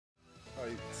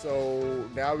So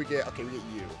now we get, okay, we get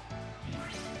you.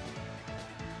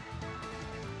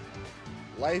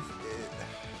 Life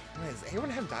is, man, does anyone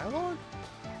have dialogue?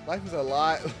 Life is a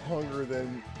lot longer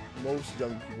than most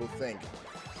young people think.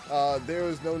 There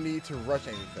is no need to rush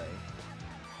anything.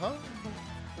 Huh?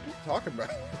 What are you talking about?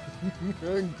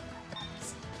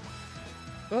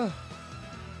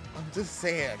 I'm just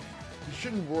saying, you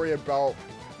shouldn't worry about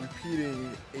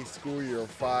repeating a school year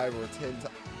 5 or 10 times.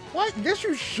 What? Yes,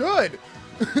 you should!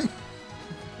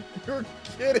 You're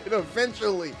kidding,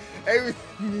 eventually.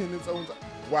 Everything in its own time.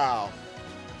 Wow.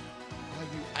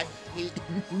 I hate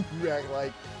you act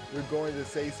like you're going to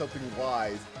say something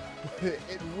wise, but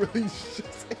it really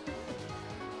just.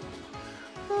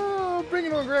 Oh, bring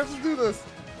it on, Gramps. Let's do this.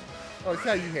 Oh, it's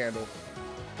how you handle.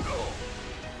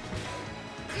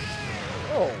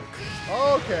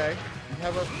 Oh, okay. You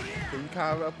have a. Okay, you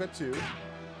kind of up there too.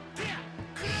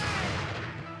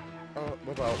 Oh,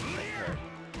 what about? Okay.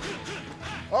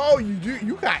 Oh, you do.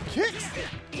 You got kicks.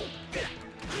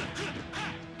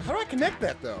 How do I connect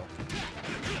that though?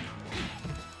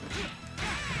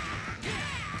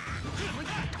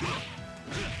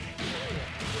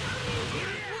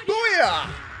 Booyah!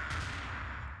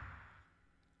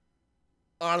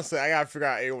 Honestly, I gotta figure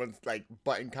out everyone's like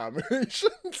button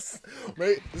combinations.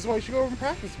 Wait, this is why you should go over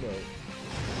practice mode.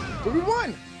 But we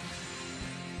won!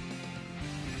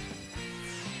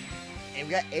 And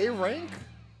we got A rank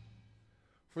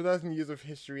for 1,000 years of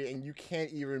history, and you can't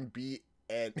even beat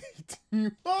an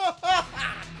 18.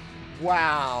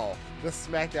 Wow, the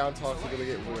SmackDown talks are gonna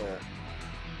get real.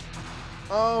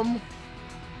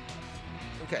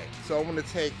 Okay, so I'm gonna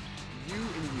take you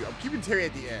and you. I'm keeping Terry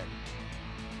at the end.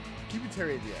 Keeping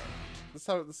Terry at the end.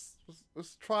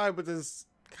 Let's try with this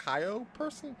Kaio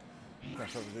person. I'm not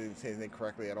sure if I didn't say his name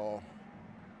correctly at all.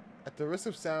 At the risk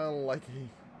of sounding like a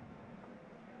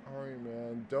Alright,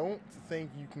 man, don't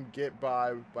think you can get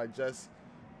by just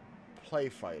play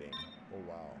fighting. Oh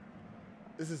wow.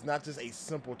 This is not just a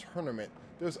simple tournament.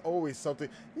 There's always something.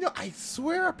 You know, I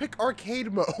swear I pick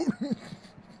arcade mode.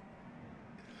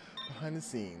 Behind the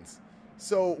scenes.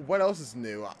 So what else is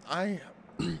new? I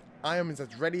am as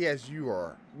ready as you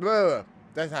are. Blah,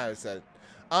 that's how I said it.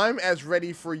 I'm as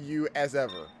ready for you as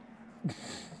ever.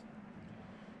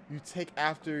 You take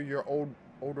after your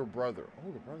older brother.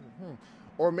 Older brother?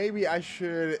 Or maybe I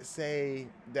should say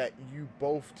that you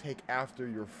both take after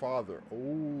your father.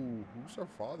 Oh, who's our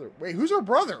father? Wait, who's our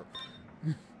brother?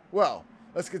 Well,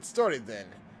 let's get started then.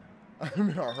 I'm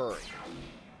in a hurry.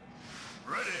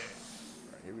 Ready.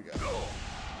 Right, here we go.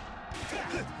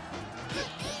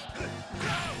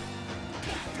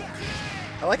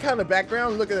 I like how in the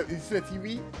background, look at you see the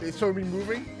TV? They show me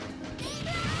moving.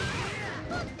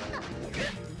 Oh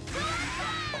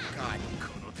God.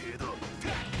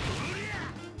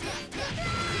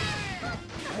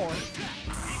 Come on.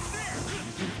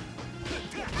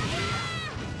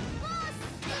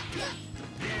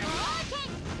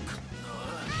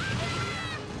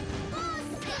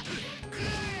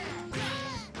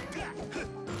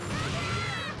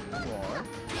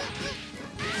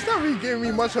 It's not really giving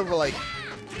me much of a like.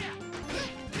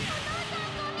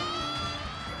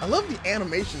 I love the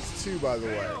animations too, by the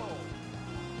way.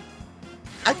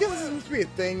 I guess this is supposed to be a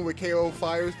thing with KO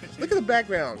fires. Look at the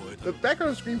background. The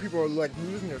background screen people are like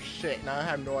losing their shit, and I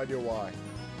have no idea why.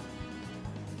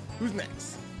 Who's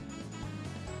next?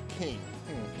 King.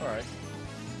 Alright.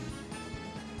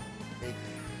 A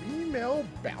female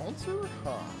bouncer?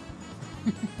 Huh.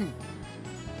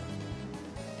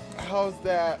 How's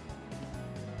that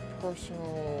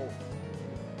personal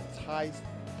Thai,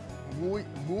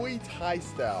 Muay Thai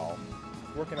style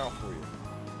working out for you?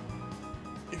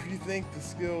 If you think the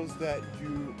skills that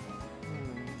you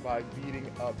by beating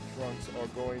up drunks are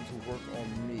going to work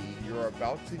on me, you're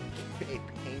about to get a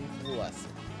painful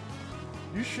lesson.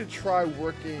 You should try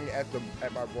working at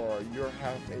my bar. You'll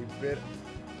have a bit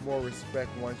more respect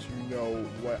once you know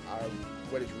what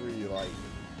it's really like.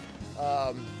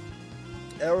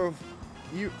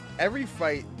 Every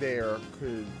fight there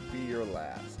could be your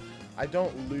last. I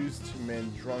don't lose to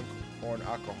men drunk on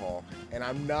alcohol, and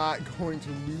I'm not going to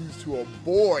lose to a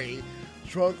boy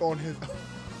drunk on his.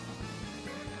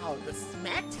 Wow, the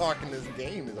smack talk in this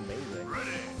game is amazing. Ready.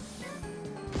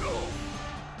 Go.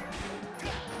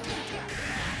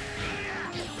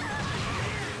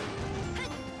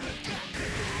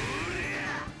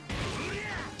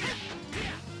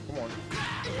 Come on.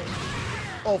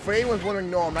 Oh, for anyone's wondering,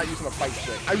 no, I'm not using a fight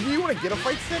stick. I really want to get a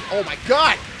fight stick? Oh my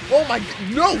god! Oh my god!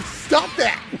 No! Stop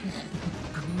that!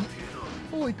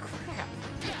 Holy crap.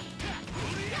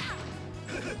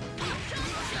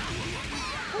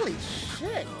 Holy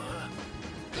shit.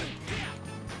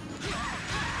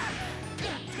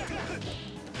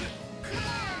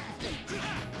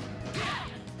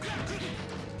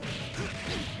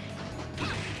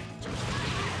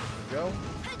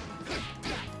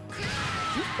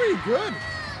 good.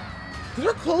 Did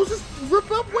her clothes just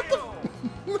rip up? What the?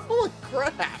 Holy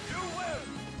crap.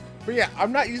 But yeah,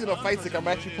 I'm not using a fight stick. I'm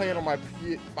actually playing on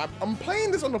I'm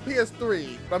playing this on the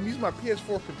PS3, but I'm using my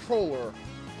PS4 controller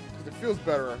because it feels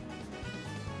better.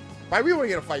 But I really want to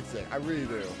get a fight stick. I really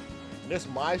do. And it's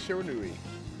my Shiranui.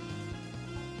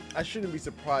 I shouldn't be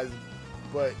surprised,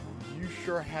 but you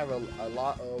sure have a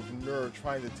lot of nerve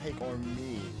trying to take on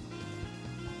me.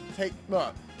 Take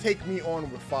me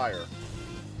on with fire.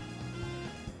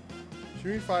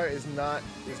 Shooting fire is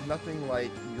nothing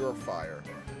like your fire.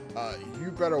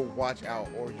 You better watch out,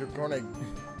 or you're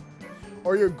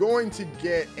going to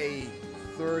get a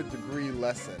 3rd degree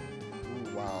lesson.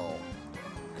 Ooh, wow.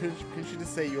 Could you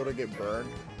just say you ought to get burned?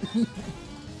 The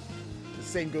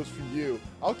same goes for you.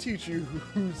 I'll teach you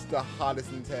who's the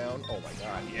hottest in town. Oh my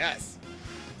god, yes.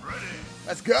 Ready.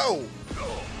 Let's go. Go.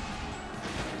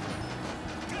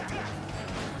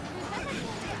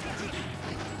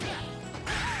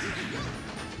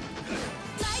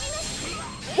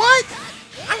 What?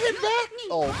 I hit back?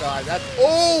 Oh god, that's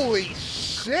holy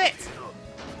shit!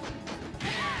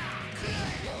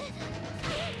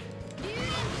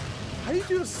 How do you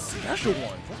do the special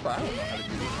one? That's what I don't know how to do.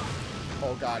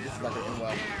 Oh god, this is not gonna end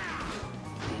well.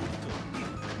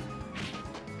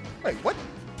 Wait, what?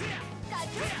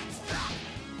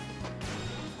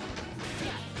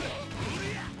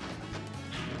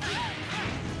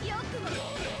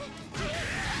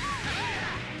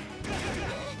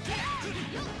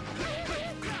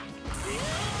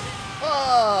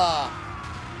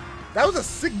 That was a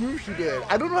sick move she did.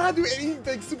 I don't know how to do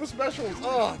anything super specials.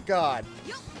 Oh god.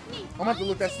 I'm gonna have to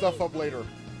look that stuff up later.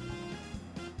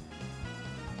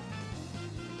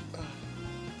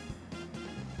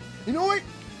 You know what?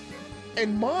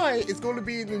 And mine is going to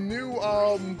be the new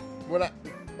well,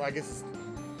 I guess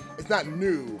it's not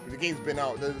new, but the game's been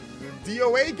out. The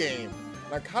DOA game.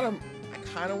 And I kind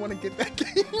of want to get that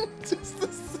game just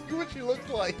to see what she looks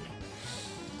like.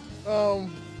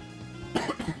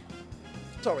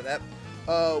 Sorry about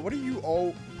that. What are you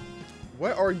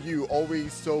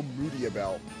always so moody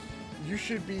about? You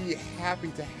should be happy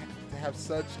to have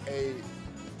such a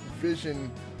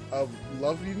vision of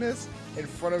loveliness in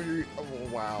front of you. Oh,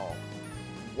 wow.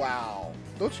 Wow.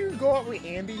 Don't you go out with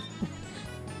Andy?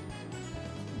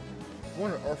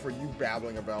 What on earth are you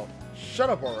babbling about? Shut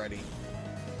up already.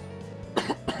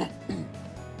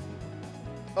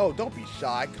 Oh, don't be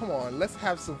shy. Come on, let's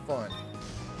have some fun.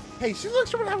 Hey, she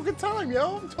looks like to have a good time,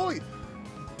 yo. I'm totally...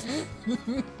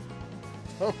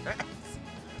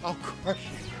 I'll crush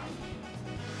you.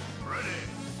 Ready.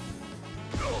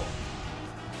 Go.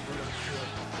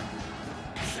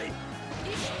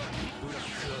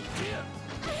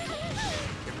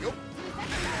 Here we go.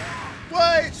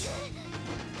 What?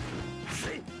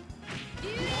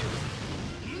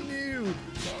 Dude.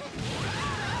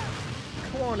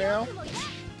 Come on now.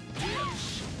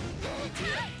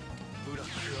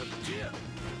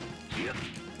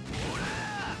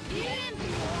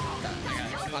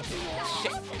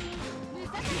 Shit.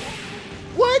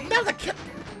 What? That was a kill.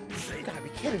 You gotta be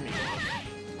kidding me.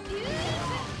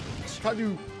 How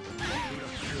do?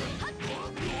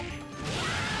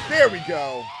 There we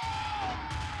go.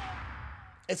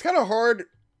 It's kind of hard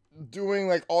doing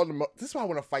like all the. This is why I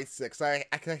want to fight 6. I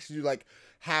can actually do like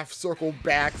half circle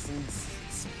backs and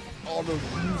all the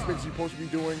movements you're supposed to be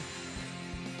doing.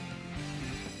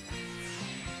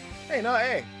 Hey, no,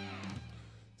 hey.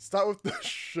 Start with the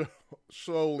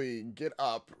slowly. Get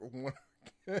up.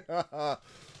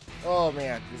 Oh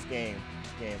man, this game.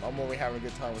 I'm only having a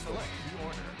good time with this.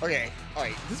 Okay,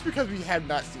 alright. This is because we have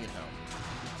not seen him.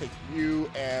 Let's take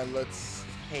you and let's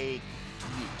take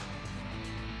you.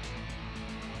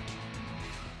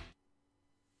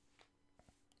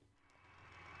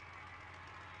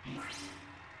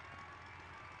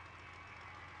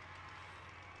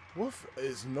 Woof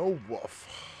is no woof.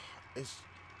 It's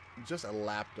just a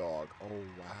lapdog. Oh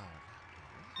wow.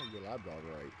 You're a lapdog,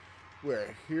 right?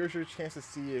 Where here's your chance to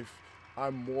see if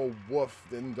I'm more woof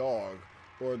than dog,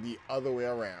 or the other way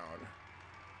around.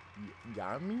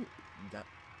 Yami?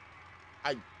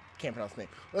 I can't pronounce the name.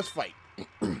 Let's fight.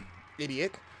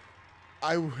 Idiot.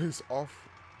 I was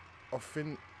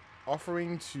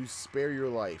offering to spare your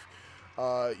life.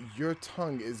 Your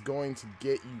tongue is going to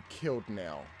get you killed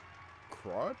now.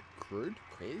 Crud? Crude?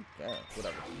 Crazy? Yeah,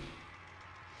 whatever.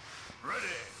 Ready.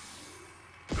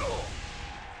 Go.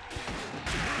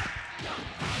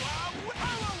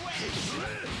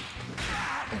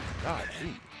 God,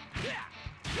 gee.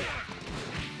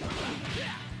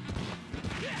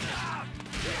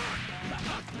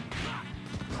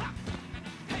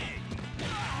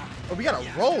 Oh, we got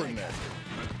a roll in this.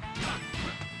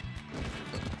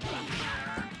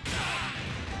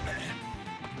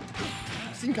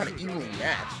 seem kind of evenly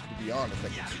matched, to be honest,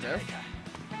 like in strength.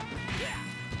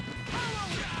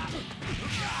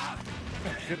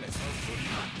 Oh, goodness.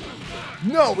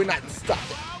 No, we're not. Stop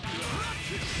it.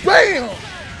 Bam!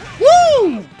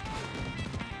 Woo!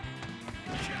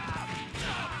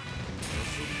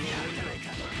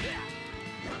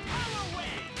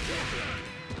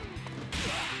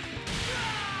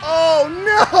 Oh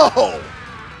no!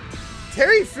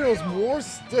 Terry feels more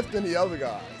stiff than the other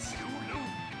guys.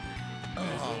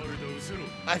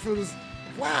 I feel this.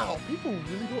 Wow, people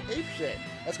really go apeshit.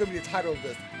 That's gonna be the title of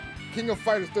this. King of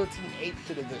Fighters 13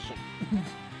 apeshit edition.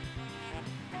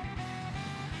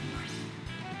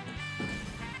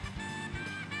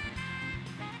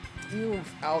 Even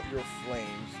without your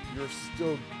flames, you're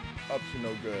still up to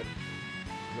no good.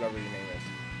 Whatever your name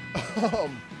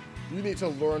is. You need to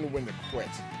learn when to quit.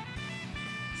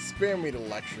 Spare me the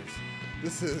lectures.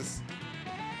 This is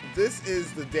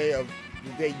the day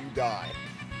you die.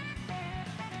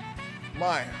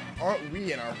 My, aren't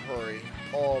we in a hurry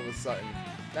all of a sudden?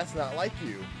 That's not like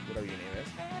you, whatever your name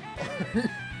is.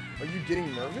 Are you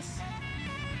getting nervous?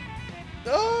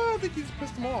 Oh, I think you just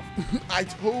pissed him off. I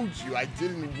told you I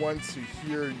didn't want to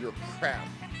hear your crap.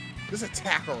 Just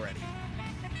attack already.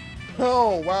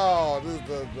 Oh wow, this is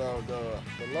the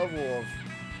level of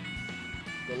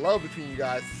the love between you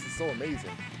guys is so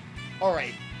amazing. All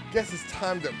right, guess it's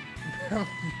time to.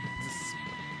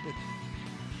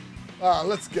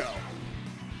 Let's go.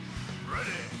 Ready.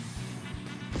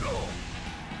 Go.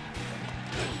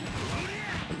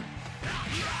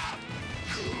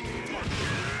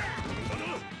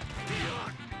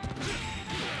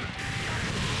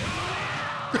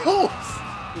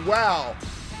 Wow.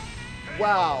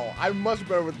 Wow. I'm much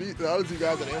better with the other two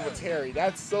guys than I am with Terry.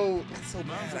 That's so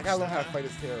bad. I gotta learn how to fight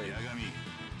as Terry.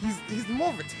 He's more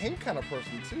of a tank kind of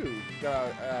person too.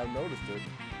 I've noticed it.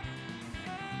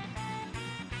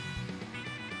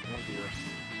 Oh dear.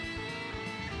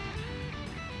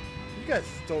 You guys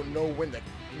don't know when to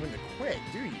quit,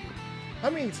 do you? How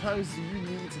many times do you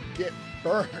need to get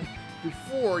burned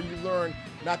before you learn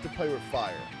not to play with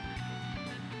fire?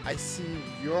 I see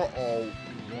you're all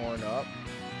worn up.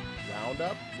 Round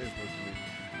up?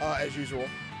 As usual.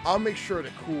 I'll make sure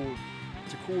to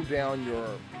cool down your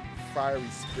fiery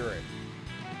spirit.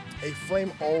 A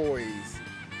flame always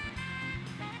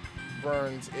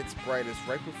burns its brightest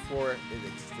right before it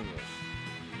extinguishes.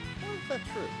 How is that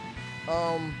true?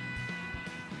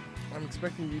 I'm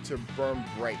expecting you to burn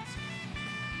bright.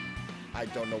 I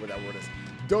don't know what that word is.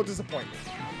 Don't disappoint me.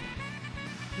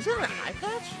 Is there an eye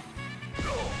patch?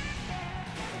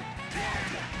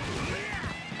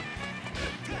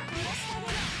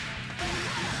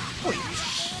 Holy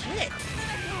shit!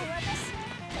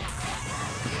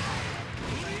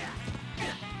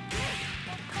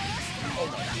 Oh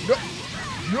my god. No.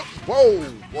 No. Whoa!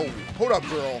 Whoa. Hold up,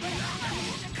 girl.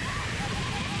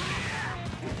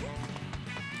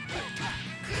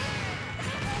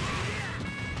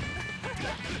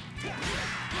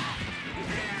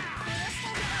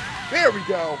 There we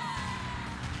go.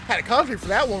 Had a concentrate for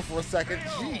that one for a second.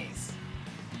 Jeez.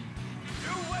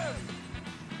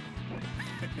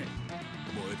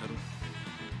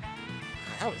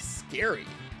 That was scary.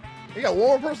 We got one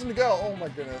more person to go. Oh my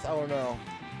goodness. I don't know.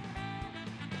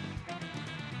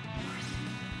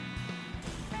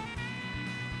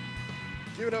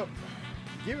 Give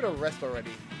it a rest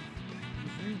already.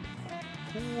 You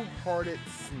cool-hearted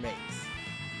snakes.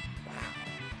 Wow.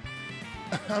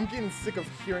 I'm getting sick of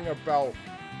hearing about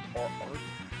I don't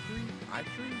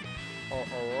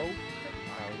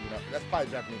know. That's probably a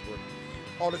Japanese word.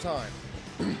 All the time.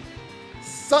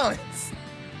 Silence!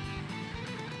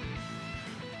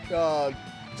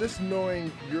 Just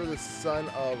knowing you're the son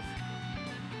of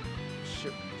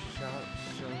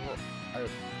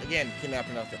again, cannot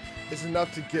pronounce it. It's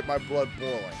enough to get my blood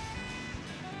boiling.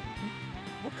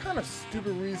 What kind of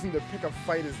stupid reason to pick a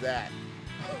fight is that?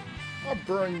 I'll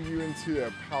burn you into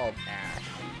a pile of ash.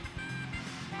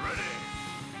 Ready.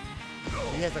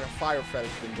 He has like a fire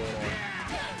fetish thing going on.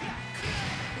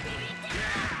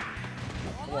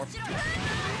 Come on.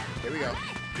 Here we go.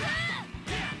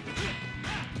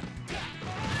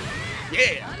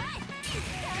 Yeah!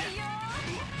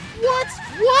 What?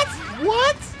 What?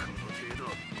 What?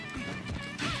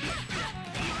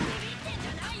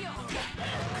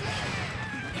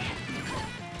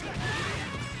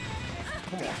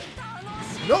 Come on.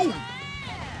 No!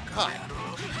 God.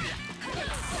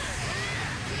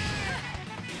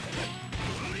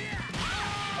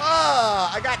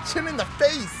 Ah! I got chin in the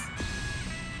face!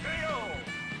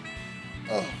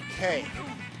 Okay.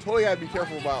 Totally gotta be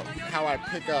careful about how I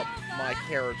pick up my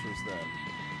characters then.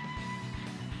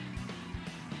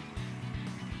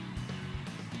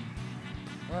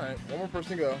 Alright, one more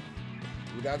person to go.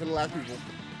 We're down to the last people.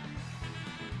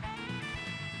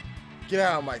 Get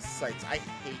out of my sights. I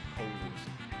hate posers.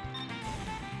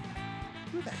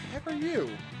 Who the heck are you?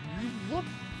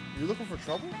 You're looking for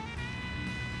trouble?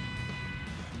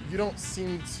 You don't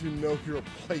seem to know your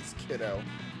place, kiddo.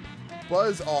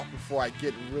 Buzz off before I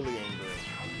get really angry.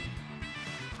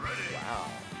 Ready. Wow.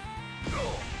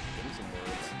 Go. Give me some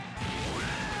words.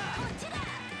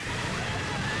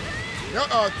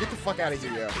 No, get the fuck out of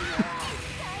here, yo.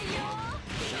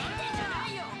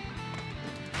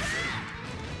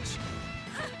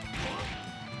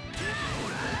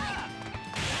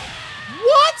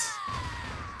 What?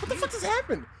 What the fuck just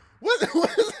happened? What just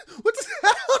happened?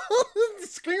 The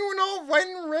screen went all white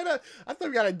and red. I thought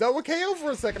we got a double KO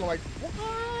for a second. I'm like,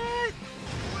 what?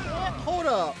 Hold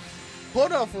up.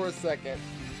 Hold up for a second.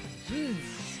 Jeez.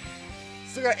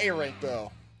 Still got A rank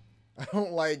though. I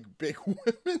don't like big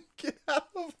women. Get out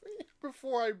of here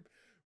before I